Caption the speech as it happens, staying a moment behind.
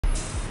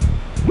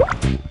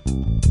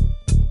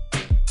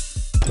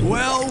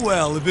Well,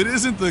 well, if it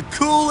isn't the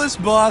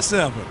coolest boss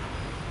ever.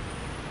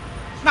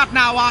 Not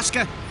now,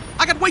 Oscar.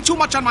 I got way too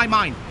much on my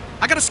mind.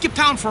 I gotta skip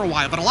town for a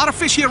while, but a lot of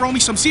fish here owe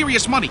me some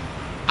serious money.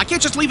 I can't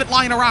just leave it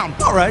lying around.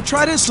 All right,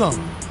 try this on.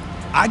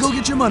 I go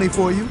get your money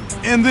for you,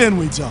 and then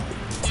we talk.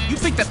 You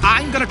think that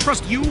I'm gonna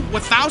trust you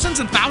with thousands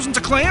and thousands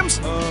of clams?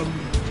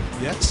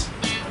 Yes?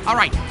 All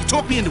right, you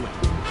talk me into it.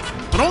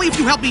 But only if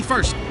you help me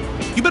first.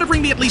 You better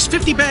bring me at least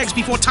 50 bags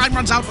before time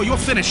runs out or you're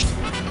finished.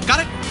 Got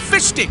it?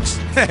 Fish sticks!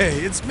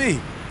 Hey, it's me.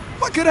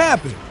 What could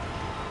happen?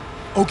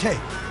 Okay,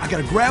 I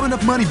gotta grab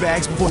enough money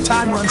bags before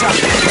time runs out.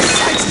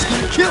 Sykes is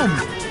gonna kill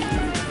me.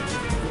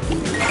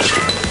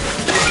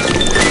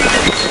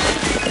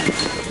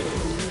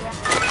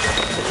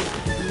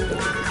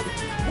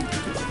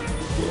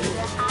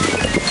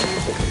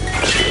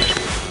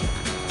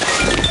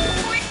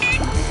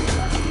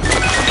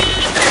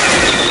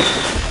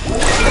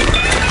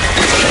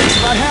 That's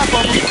about half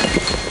of them.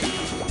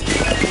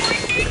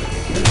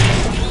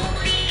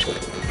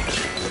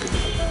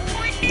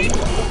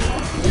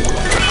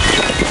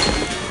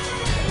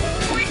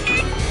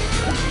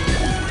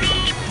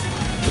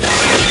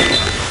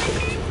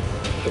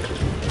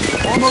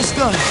 Almost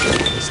done.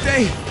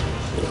 Stay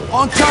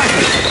on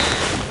target.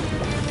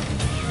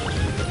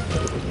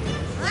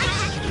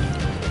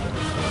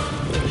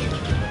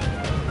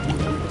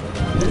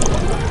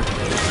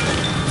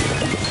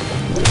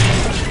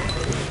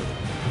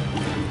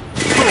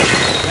 Cool.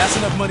 That's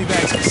enough money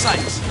bags for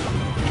Sykes.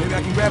 Maybe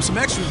I can grab some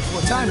extras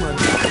before time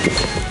runs out.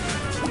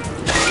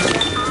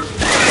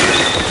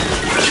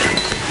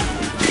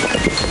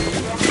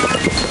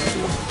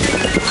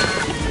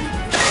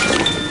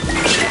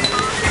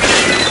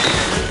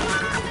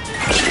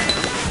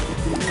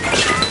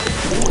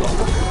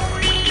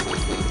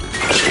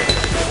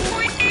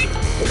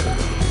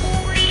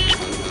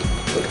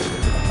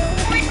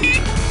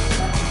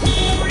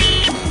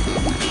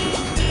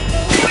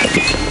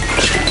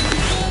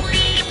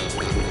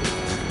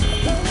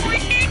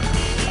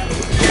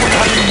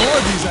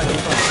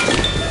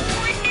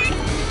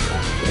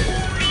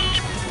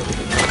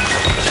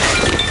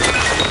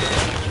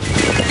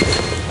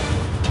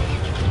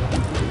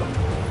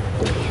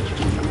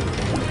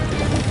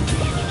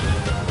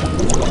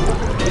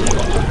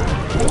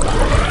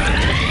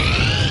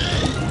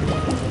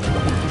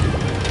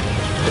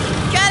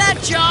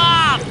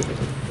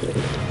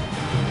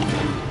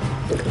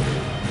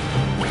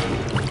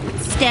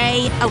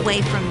 Stay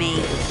away from me.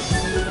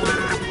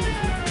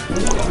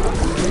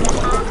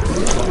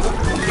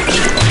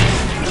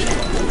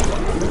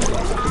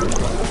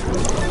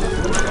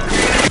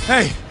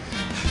 Hey,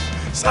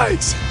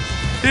 Sykes,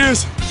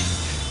 here's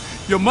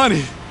your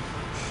money.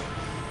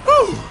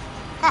 Woo!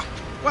 Ah,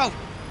 well,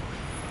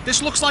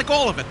 this looks like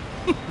all of it.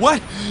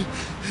 What?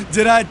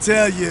 Did I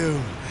tell you?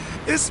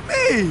 It's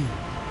me.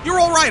 You're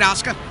all right,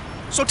 Oscar.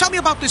 So tell me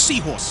about this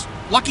seahorse.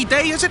 Lucky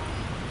day, is it?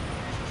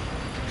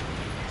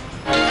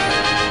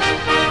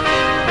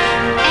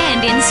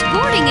 And in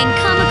sporting and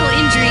comical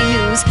injury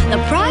news, the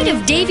pride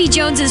of Davy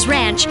Jones's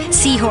ranch,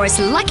 Seahorse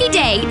Lucky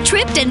Day,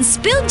 tripped and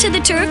spilled to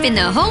the turf in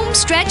the home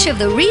stretch of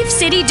the Reef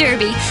City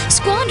Derby,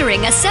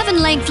 squandering a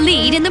 7-length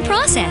lead in the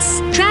process.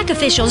 Track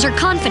officials are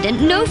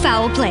confident no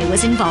foul play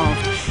was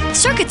involved.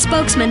 Circuit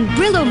spokesman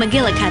Brillo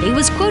McGillicuddy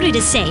was quoted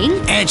as saying,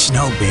 "It's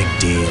no big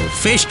deal.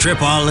 Fish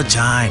trip all the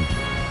time."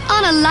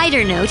 On a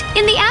lighter note,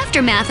 in the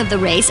aftermath of the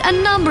race, a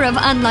number of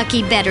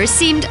unlucky bettors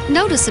seemed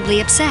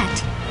noticeably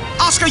upset.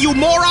 Oscar, you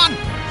moron!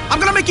 I'm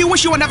gonna make you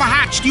wish you were never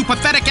hatched, you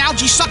pathetic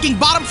algae-sucking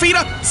bottom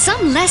feeder!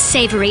 Some less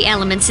savory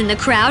elements in the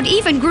crowd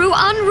even grew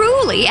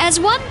unruly as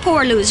one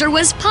poor loser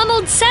was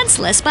pummeled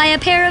senseless by a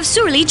pair of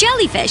surly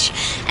jellyfish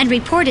and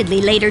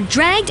reportedly later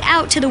dragged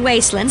out to the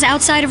wastelands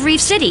outside of Reef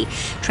City.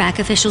 Track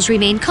officials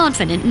remain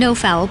confident no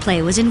foul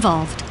play was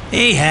involved.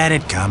 He had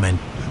it coming.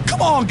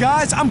 Come on,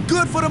 guys, I'm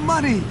good for the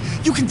money.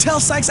 You can tell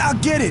Sykes I'll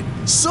get it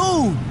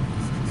soon.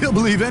 He'll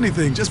believe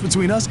anything. Just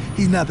between us,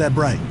 he's not that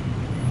bright.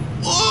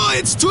 Oh,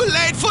 it's too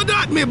late for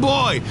that, me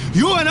boy.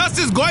 You and us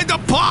is going to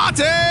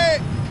party.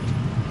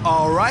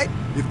 All right,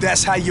 if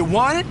that's how you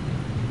want it,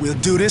 we'll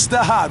do this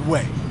the hard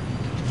way.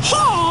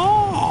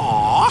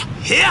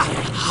 Yeah.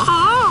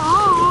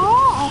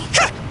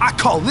 I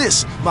call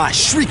this my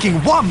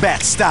shrieking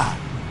wombat style.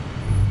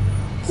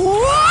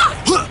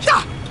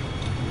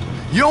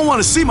 You don't want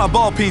to see my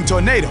ball peen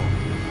tornado.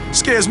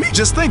 Scares me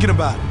just thinking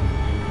about it.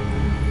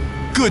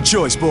 Good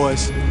choice,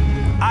 boys.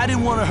 I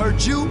didn't want to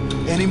hurt you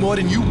any more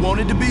than you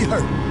wanted to be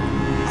hurt.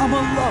 I'm a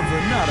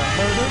lover, not a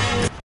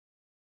herder.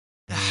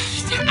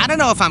 I don't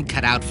know if I'm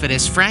cut out for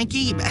this,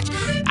 Frankie.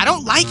 I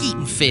don't like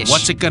eating fish.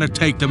 What's it gonna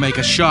take to make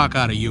a shark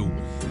out of you?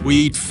 We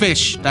eat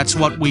fish, that's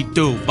what we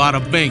do,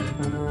 bada bing.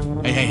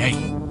 Hey,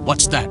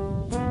 what's that?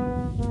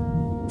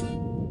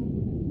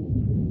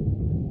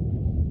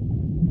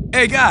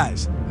 Hey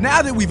guys,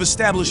 now that we've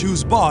established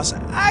who's boss,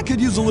 I could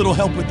use a little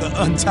help with the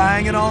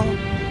untying and all.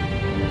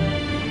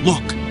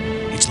 Look,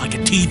 it's like a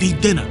TV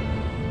dinner.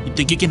 You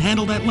think you can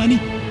handle that, Lenny?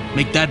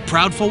 Make Dad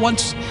proud for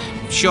once?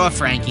 Sure,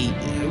 Frankie.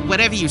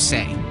 Whatever you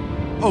say.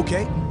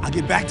 Okay, I'll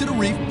get back to the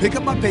reef, pick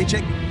up my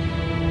paycheck.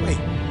 Wait,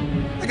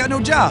 I got no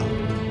job,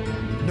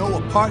 no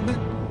apartment,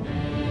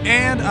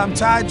 and I'm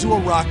tied to a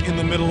rock in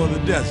the middle of the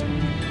desert.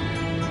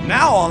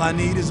 Now all I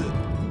need is a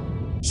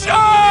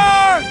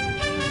shark!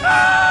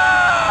 Ah!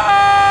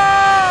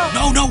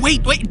 No,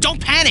 wait,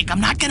 don't panic. I'm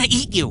not gonna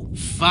eat you.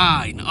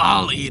 Fine,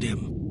 I'll eat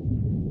him.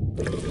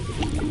 Oh,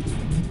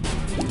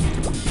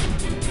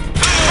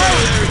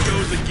 there it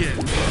goes again.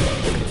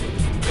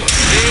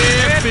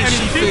 Yeah,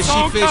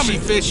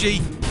 fishy.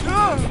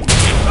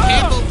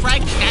 Careful,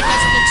 Frankie, that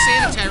doesn't look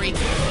sanitary.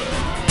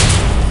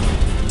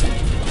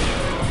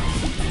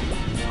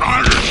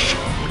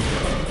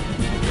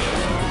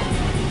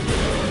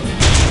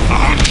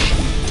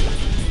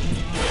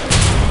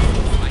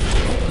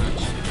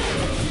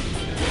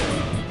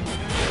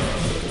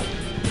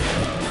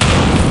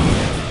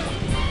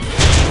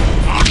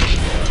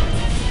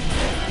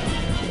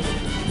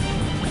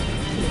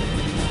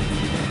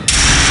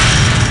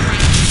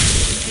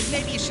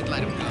 Maybe you should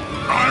let him go.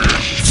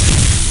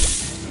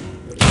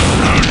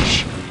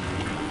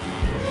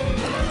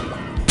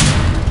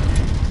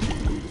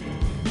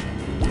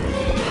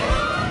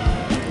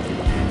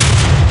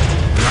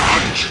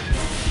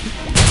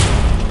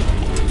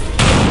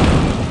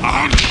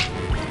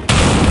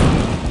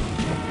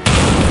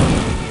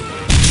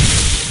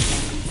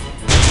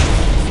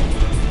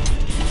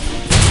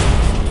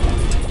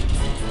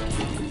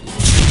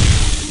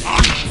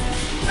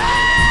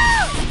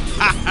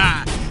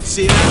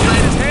 See that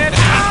light his head?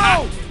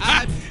 Ow!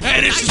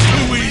 Hey, this is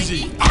too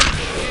easy.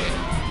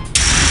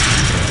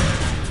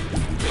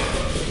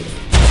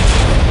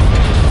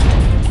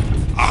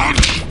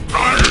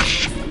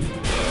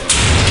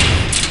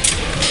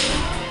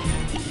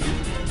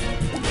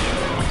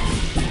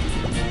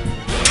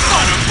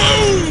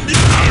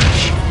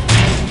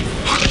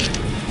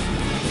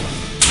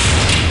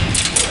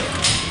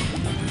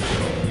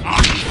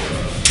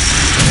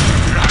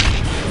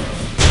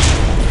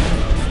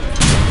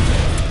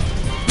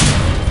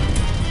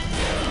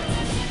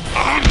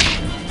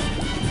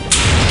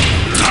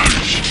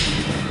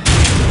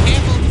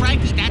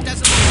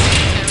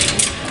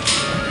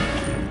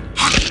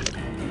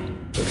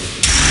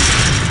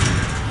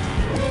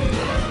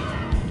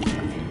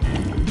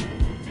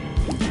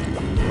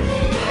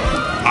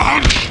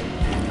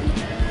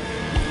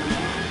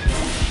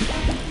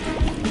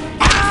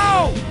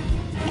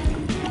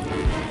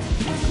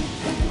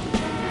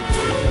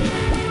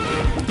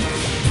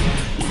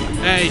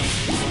 Hey,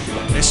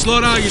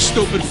 slow down, you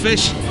stupid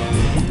fish.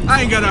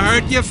 I ain't gonna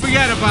hurt you,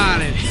 forget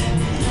about it.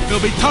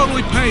 It'll be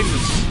totally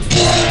painless.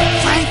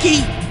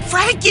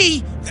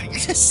 Frankie!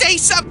 Say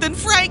something,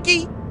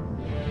 Frankie!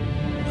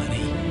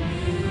 Buddy,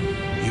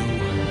 you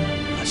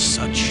are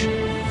such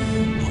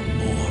a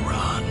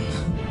moron.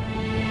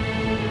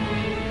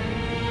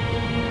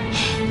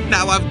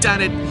 Now I've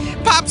done it.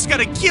 Pop's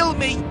gonna kill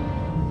me.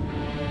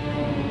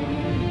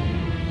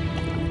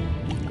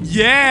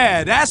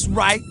 Yeah, that's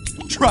right.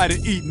 Try to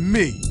eat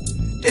me.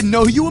 Didn't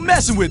know who you were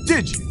messing with,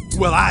 did you?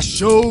 Well, I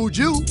showed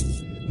you.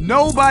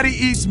 Nobody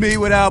eats me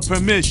without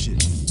permission.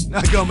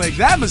 Not gonna make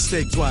that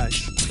mistake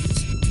twice.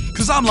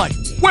 Cause I'm like,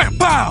 wham,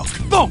 pow,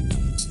 thump.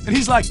 And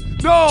he's like,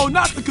 no,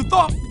 not the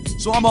kathump.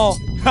 So I'm all,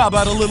 how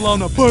about a little on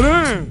the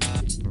ba-dam?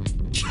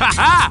 Ha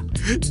ha!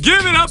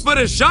 Give it up for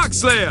the Shark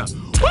Slayer.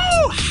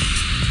 Woo!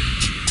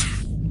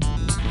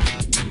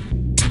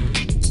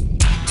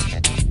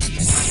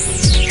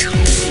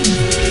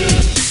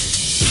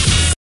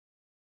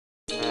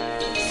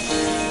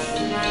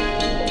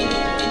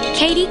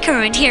 Katie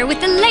Current here with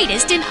the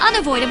latest in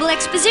unavoidable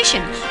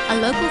exposition. A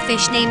local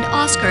fish named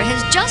Oscar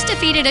has just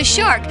defeated a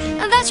shark.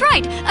 That's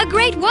right, a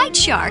great white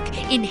shark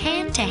in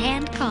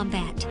hand-to-hand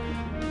combat.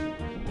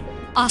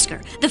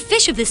 Oscar, the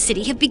fish of the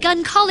city have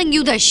begun calling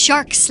you the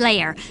Shark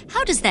Slayer.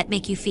 How does that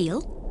make you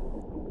feel?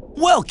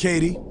 Well,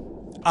 Katie,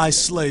 I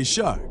slay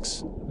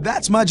sharks.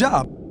 That's my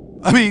job.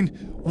 I mean,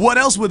 what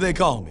else would they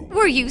call me?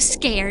 Were you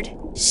scared?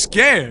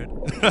 Scared?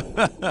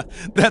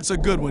 That's a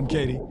good one,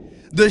 Katie.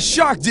 The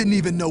shark didn't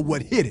even know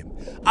what hit him.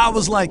 I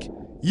was like,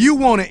 you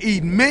want to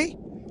eat me?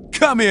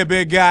 Come here,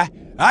 big guy.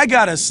 I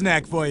got a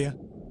snack for you.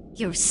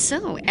 You're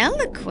so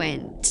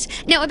eloquent.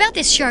 Now, about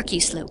this shark you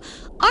slew,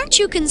 aren't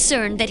you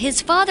concerned that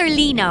his father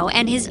Lino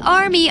and his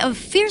army of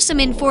fearsome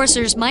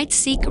enforcers might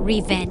seek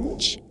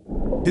revenge?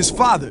 His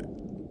father,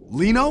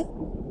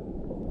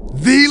 Lino?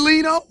 The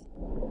Lino?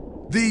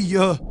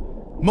 The,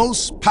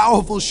 most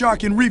powerful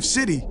shark in Reef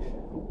City.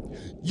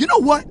 You know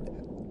what?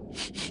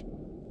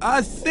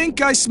 I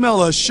think I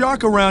smell a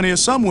shark around here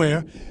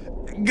somewhere.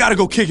 Gotta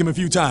go kick him a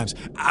few times.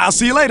 I'll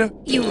see you later.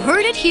 You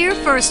heard it here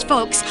first,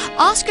 folks.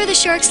 Oscar the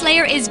Shark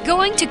Slayer is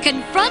going to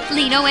confront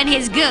Lino and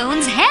his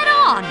goons head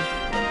on.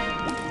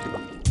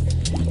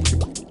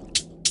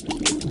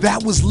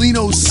 That was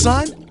Lino's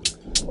son?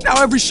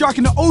 Now every shark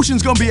in the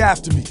ocean's gonna be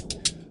after me.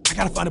 I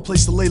gotta find a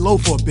place to lay low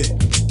for a bit.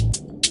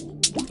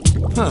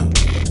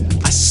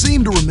 I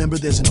seem to remember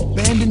there's an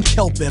abandoned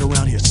kelp bed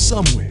around here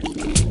somewhere.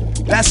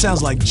 That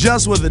sounds like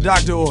just what the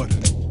doctor ordered.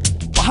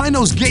 Behind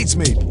those gates,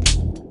 maybe.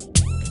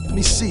 Let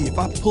me see, if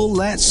I pull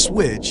that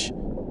switch...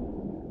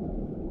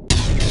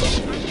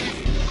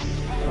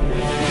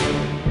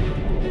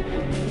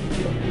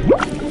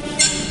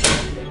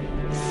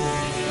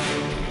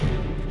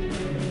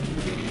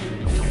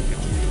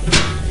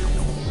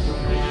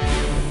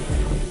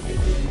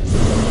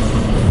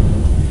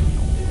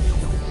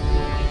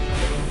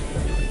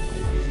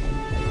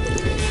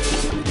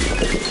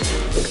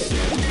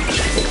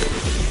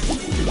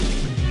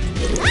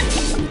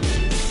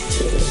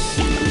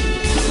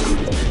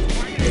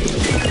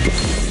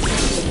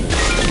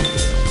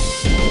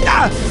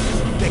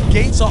 The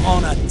gates are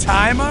on a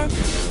timer?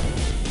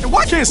 And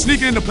why can't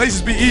sneaking into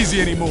places be easy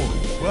anymore?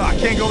 Well, I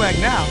can't go back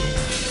now.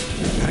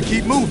 Gotta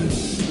keep moving.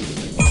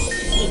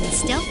 In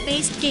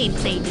stealth-based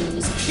gameplay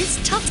news, this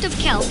tuft of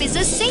kelp is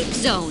a safe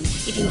zone.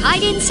 If you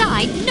hide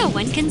inside, no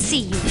one can see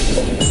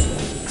you.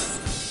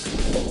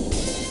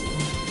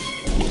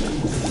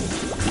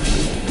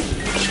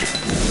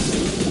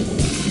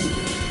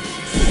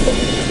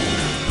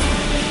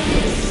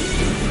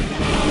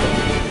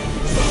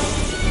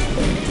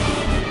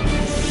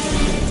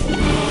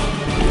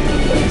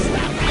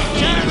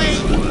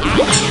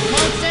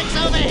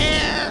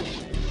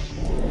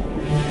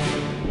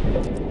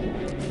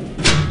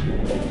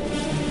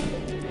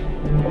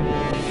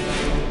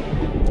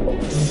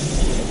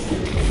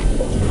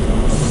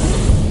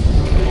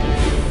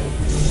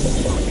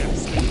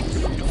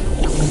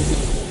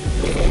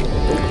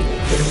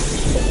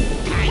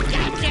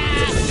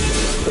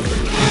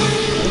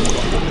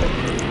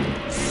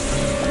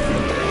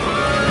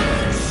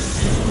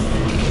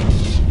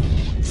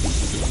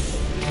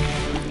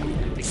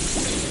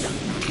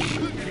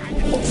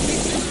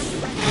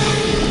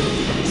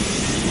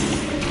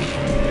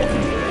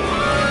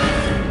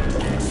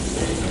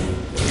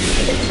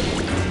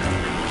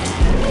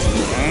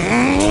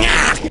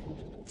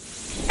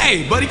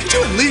 Hey, buddy, could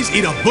you at least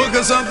eat a book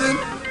or something?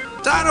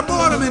 Tired of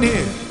boredom in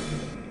here.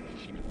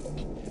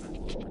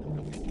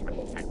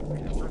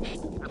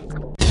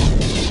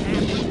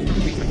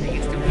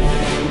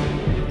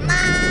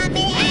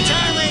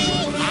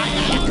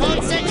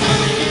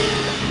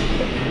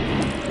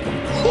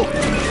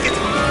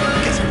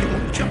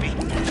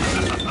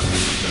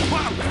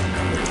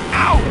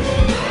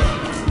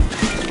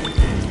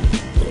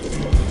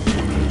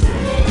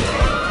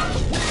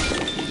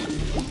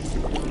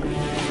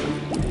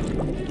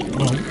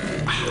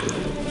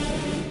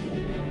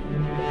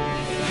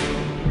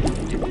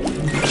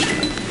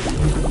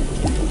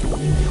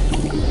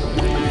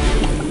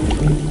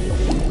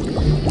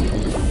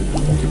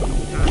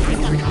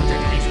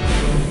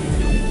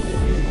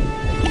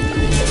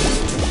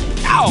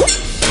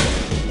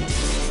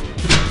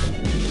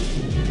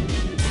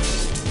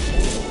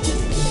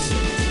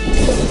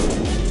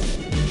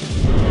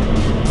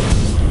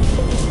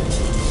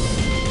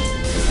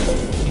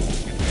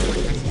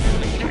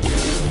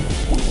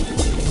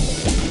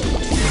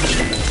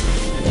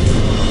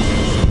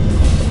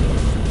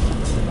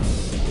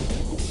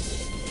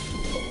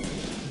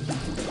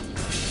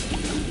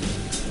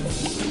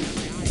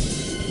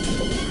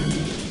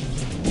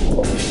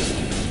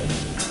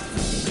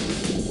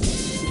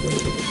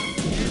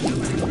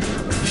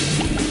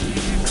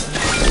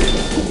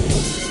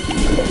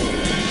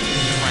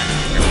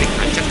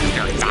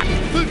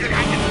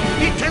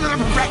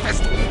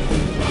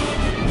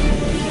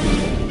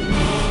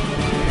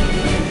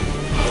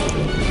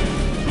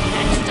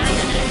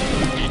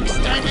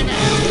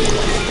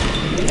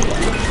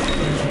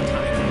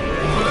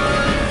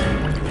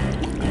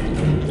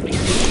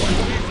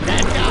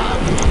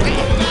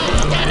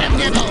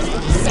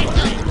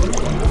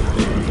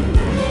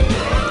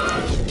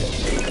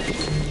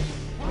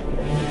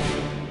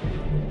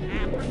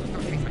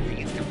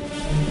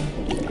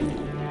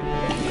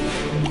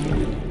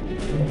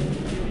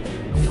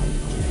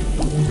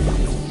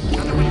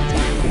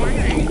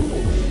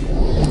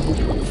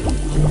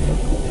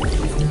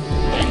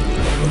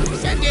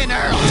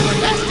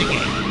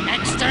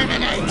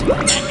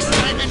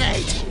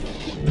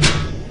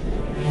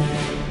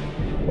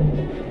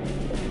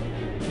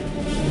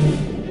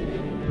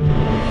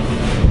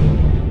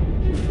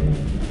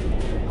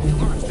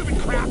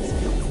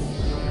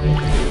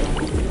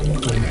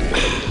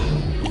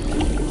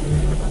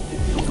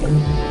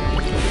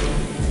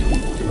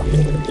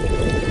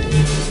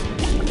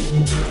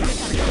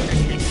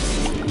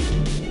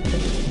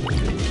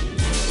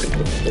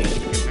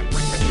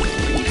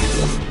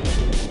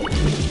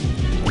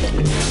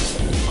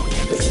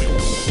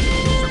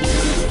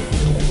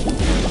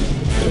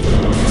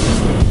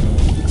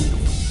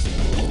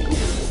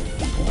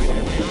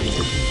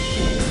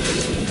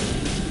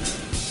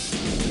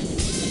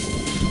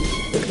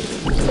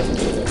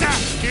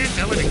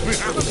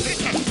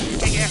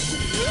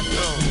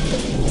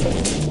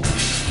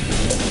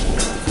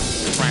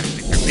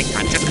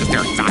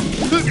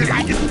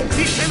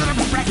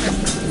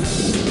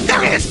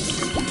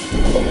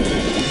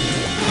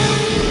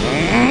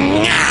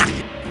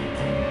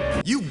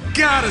 You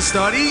gotta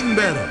start eating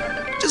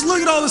better. Just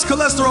look at all this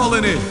cholesterol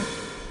in it.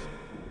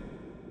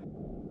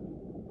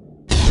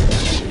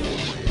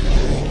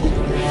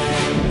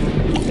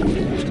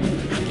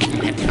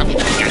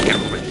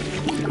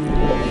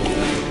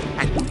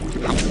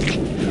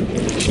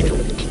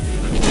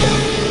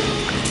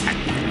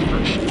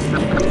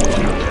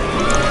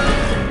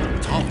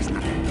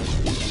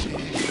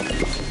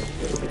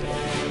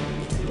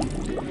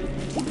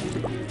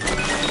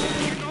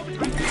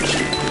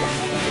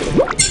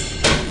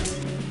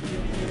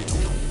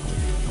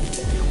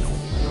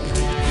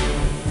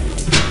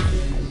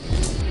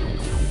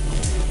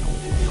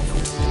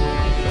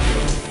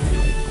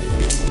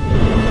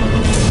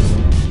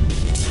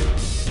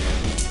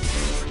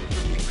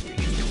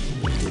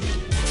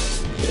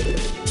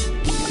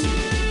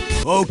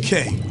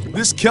 Okay,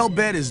 this kelp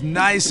bed is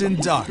nice and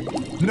dark.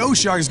 No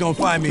shark is gonna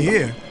find me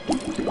here.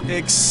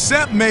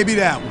 Except maybe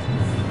that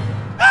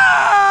one.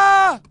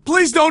 Ah!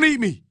 Please don't eat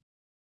me!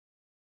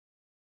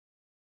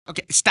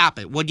 Okay, stop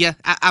it, would you?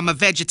 I'm a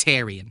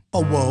vegetarian.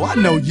 Oh, whoa, I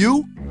know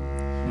you.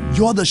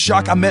 You're the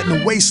shark I met in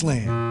the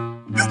wasteland.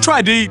 You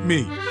tried to eat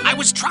me. I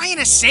was trying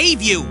to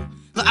save you.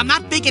 Look, I'm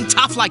not big and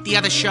tough like the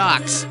other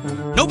sharks.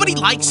 Nobody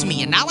likes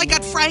me, and now I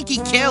got Frankie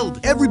killed.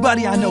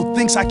 Everybody I know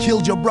thinks I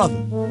killed your brother.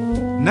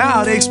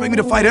 Now they expect me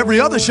to fight every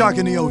other shark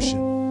in the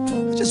ocean.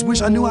 I just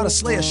wish I knew how to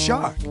slay a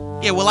shark.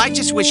 Yeah, well, I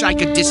just wish I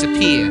could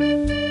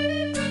disappear.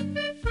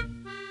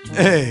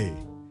 Hey,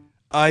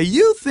 are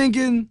you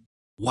thinking...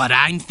 What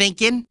I'm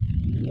thinking?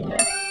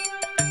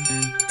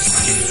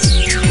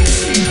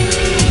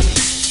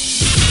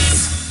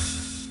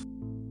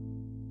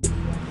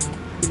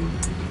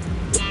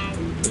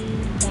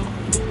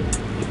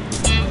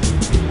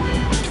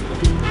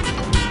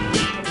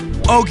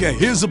 Okay,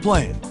 here's the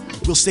plan.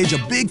 We'll stage a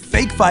big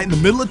fake fight in the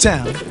middle of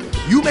town.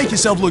 You make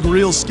yourself look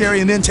real scary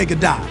and then take a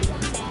dive.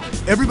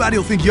 Everybody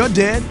will think you're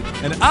dead,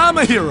 and I'm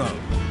a hero.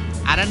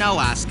 I don't know,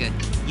 Oscar.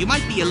 You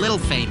might be a little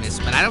famous,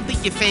 but I don't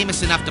think you're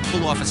famous enough to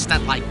pull off a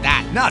stunt like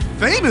that. Not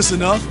famous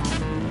enough?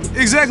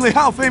 Exactly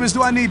how famous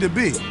do I need to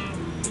be?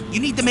 You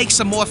need to make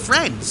some more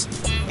friends.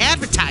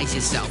 Advertise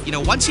yourself. You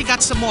know, once you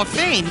got some more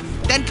fame,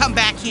 then come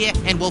back here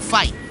and we'll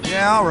fight.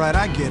 Yeah, all right,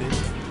 I get it.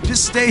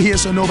 Just stay here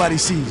so nobody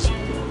sees you.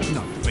 You're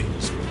not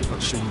famous. I'll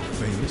show you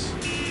famous.